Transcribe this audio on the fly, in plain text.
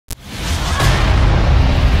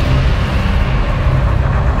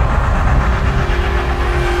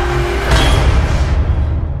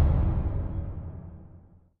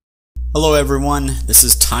Hello everyone, this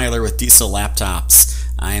is Tyler with TEXA Laptops.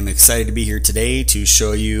 I am excited to be here today to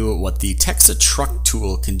show you what the TEXA Truck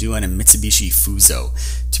tool can do on a Mitsubishi Fuso.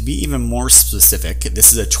 To be even more specific,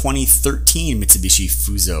 this is a 2013 Mitsubishi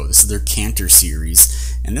Fuso. This is their Canter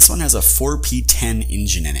series, and this one has a 4P10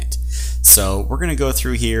 engine in it. So we're going to go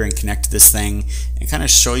through here and connect this thing and kind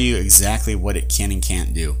of show you exactly what it can and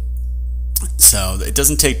can't do. So it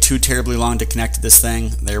doesn't take too terribly long to connect to this thing.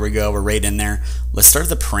 There we go, we're right in there. Let's start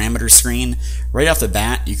the parameter screen. Right off the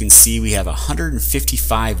bat, you can see we have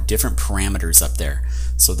 155 different parameters up there.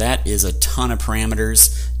 So that is a ton of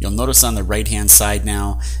parameters. You'll notice on the right hand side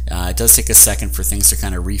now, it does take a second for things to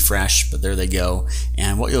kind of refresh, but there they go.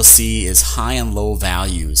 And what you'll see is high and low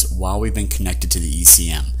values while we've been connected to the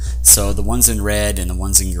ECM. So the ones in red and the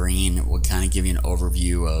ones in green will kind of give you an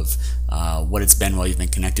overview of what it's been while you've been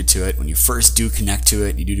connected to it. When you first do connect to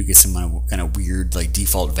it, you do get some kind of weird like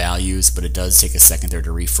default values, but it does take a second there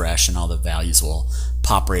to refresh and all the values will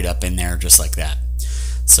pop right up in there just like that.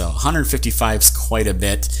 So 155 is quite a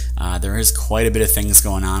bit. There is quite a bit of things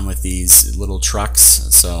going on with these little trucks.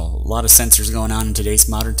 So a lot of sensors going on in today's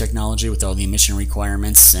modern technology with all the emission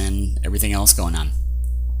requirements and everything else going on.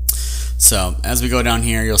 So as we go down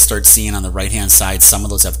here, you'll start seeing on the right hand side, some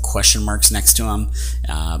of those have question marks next to them.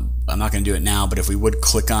 I'm not going to do it now, but if we would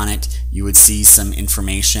click on it, you would see some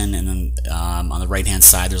information, and then on the right hand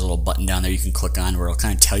side there's a little button down there you can click on where it'll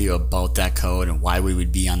kind of tell you about that code and why we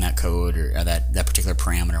would be on that code or that particular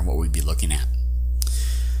parameter and what we'd be looking at.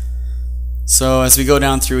 So as we go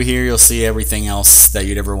down through here, you'll see everything else that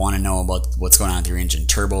you'd ever want to know about what's going on with your engine.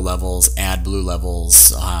 Turbo levels, Adblue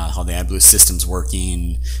levels, how the Adblue system's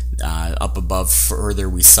working. Up above further,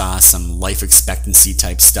 we saw some life expectancy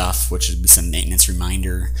type stuff, which would be some maintenance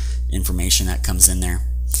reminder information that comes in there.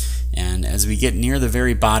 And as we get near the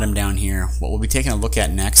very bottom down here, what we'll be taking a look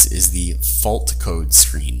at next is the fault code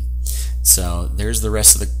screen. So there's the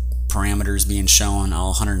rest of the parameters being shown,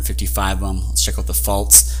 all 155 of them. Let's check out the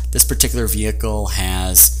faults. This particular vehicle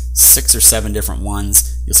has 6 or 7 different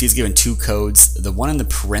ones. You'll see it's given 2 codes. The one in the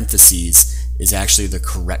parentheses is actually the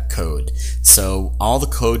correct code. So all the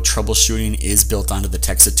code troubleshooting is built onto the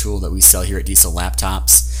TEXA tool that we sell here at TEXA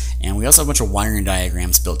Laptops. And we also have a bunch of wiring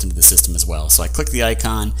diagrams built into the system as well. So I click the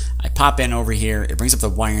icon, I pop in over here, it brings up the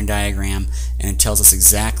wiring diagram, and it tells us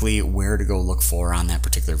exactly where to go look for on that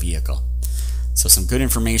particular vehicle. So some good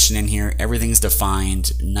information in here. Everything's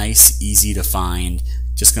defined, nice, easy to find.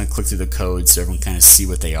 Just going to click through the code so everyone can kind of see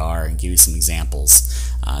what they are and give you some examples.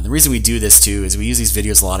 The reason we do this too is we use these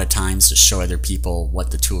videos a lot of times to show other people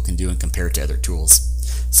what the tool can do and compare it to other tools.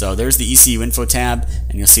 So there's the ECU info tab,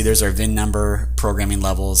 and you'll see there's our VIN number, programming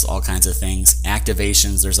levels, all kinds of things.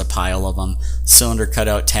 Activations, there's a pile of them. Cylinder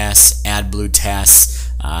cutout tests, Adblue tests,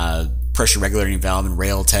 pressure regulating valve and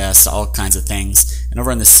rail tests, all kinds of things. And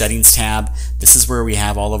over on the settings tab, this is where we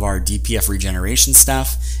have all of our DPF regeneration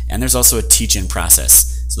stuff, and there's also a teach-in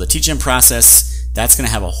process. So the teach-in process, that's going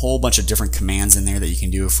to have a whole bunch of different commands in there that you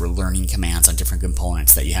can do for learning commands on different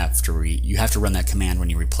components that you have to run that command when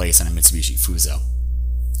you replace on a Mitsubishi Fuso.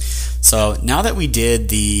 So now that we did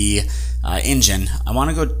the engine, I want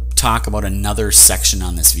to go talk about another section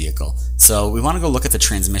on this vehicle. So we want to go look at the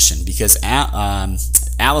transmission, because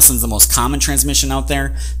Allison's the most common transmission out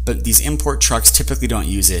there, but these import trucks typically don't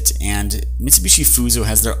use it, and Mitsubishi Fuso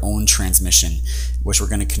has their own transmission, which we're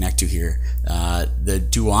going to connect to here, the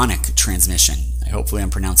Duonic transmission. Hopefully I'm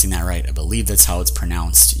pronouncing that right. I believe that's how it's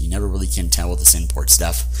pronounced. You never really can tell with this import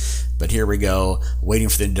stuff. But here we go, waiting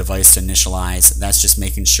for the device to initialize. That's just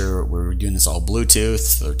making sure we're doing this all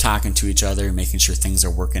Bluetooth, they're talking to each other, making sure things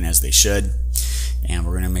are working as they should. And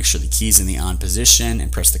we're going to make sure the key's in the on position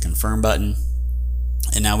and press the confirm button.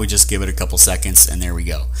 And now we just give it a couple seconds, and there we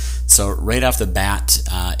go. So right off the bat,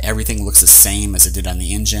 everything looks the same as it did on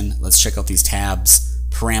the engine. Let's check out these tabs.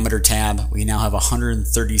 Parameter tab, we now have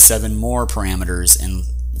 137 more parameters and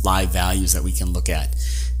live values that we can look at.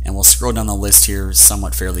 And we'll scroll down the list here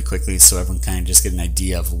somewhat fairly quickly so everyone kind of just get an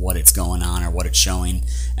idea of what it's going on or what it's showing.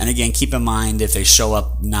 And again, keep in mind if they show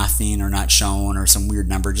up nothing or not shown or some weird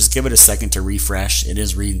number, just give it a second to refresh. It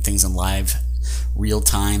is reading things in live real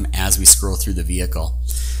time as we scroll through the vehicle.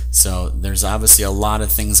 So there's obviously a lot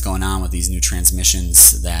of things going on with these new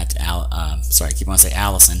transmissions that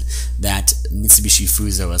Allison, that Mitsubishi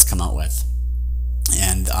Fuso has come out with.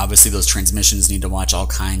 And obviously those transmissions need to watch all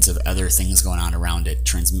kinds of other things going on around it.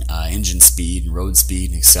 Engine speed, and road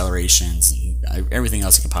speed, and accelerations, and everything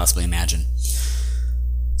else you can possibly imagine.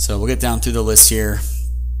 So we'll get down through the list here.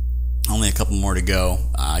 Only a couple more to go.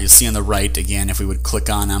 You'll see on the right, again, if we would click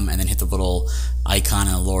on them and then hit the little icon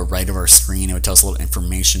in the lower right of our screen, it would tell us a little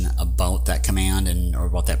information about that command or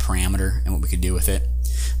about that parameter and what we could do with it.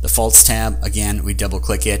 The faults tab, again, we double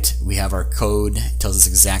click it. We have our code, it tells us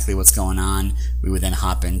exactly what's going on. We would then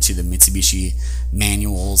hop into the Mitsubishi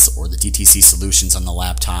manuals or the DTC solutions on the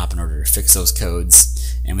laptop in order to fix those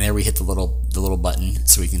codes. And there we hit the little button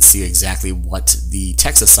so we can see exactly what the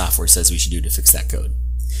TEXA software says we should do to fix that code.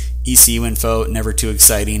 ECU info, never too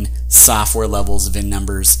exciting. Software levels, VIN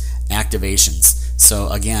numbers, activations. So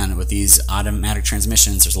again, with these automatic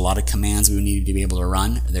transmissions, there's a lot of commands we need to be able to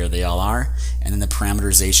run. There they all are. And then the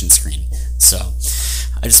parameterization screen. So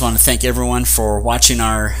I just want to thank everyone for watching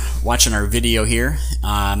our video here.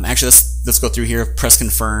 Actually, let's go through here, press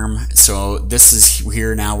confirm. So this is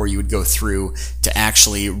here now where you would go through to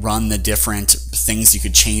actually run the different things you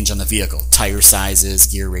could change on the vehicle. Tire sizes,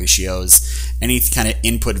 gear ratios, any kind of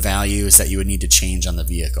input values that you would need to change on the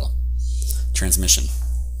vehicle. Transmission.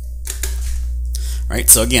 All right,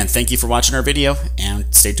 so again, thank you for watching our video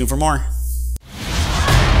and stay tuned for more.